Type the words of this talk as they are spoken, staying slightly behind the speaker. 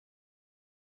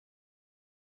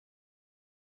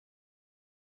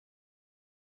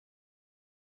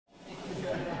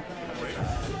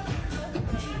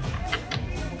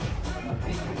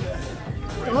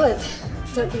god,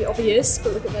 don't be obvious,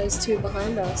 but look at those two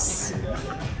behind us.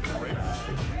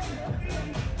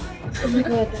 Oh my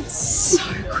god, that's so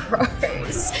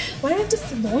gross. Why do I have to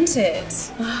flaunt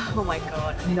it? Oh my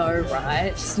god, no,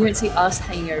 right? You don't see us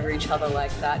hanging over each other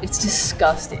like that. It's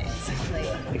disgusting. Exactly.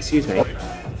 Excuse me.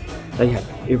 They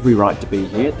have every right to be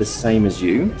here, the same as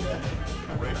you.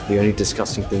 The only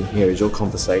disgusting thing here is your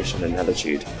conversation and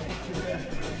attitude.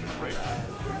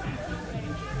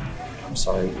 I'm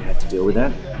sorry you had to deal with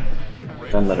that.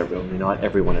 Don't let it ruin your night.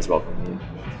 Everyone is welcome here.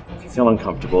 If you feel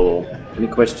uncomfortable or any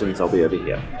questions, I'll be over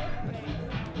here.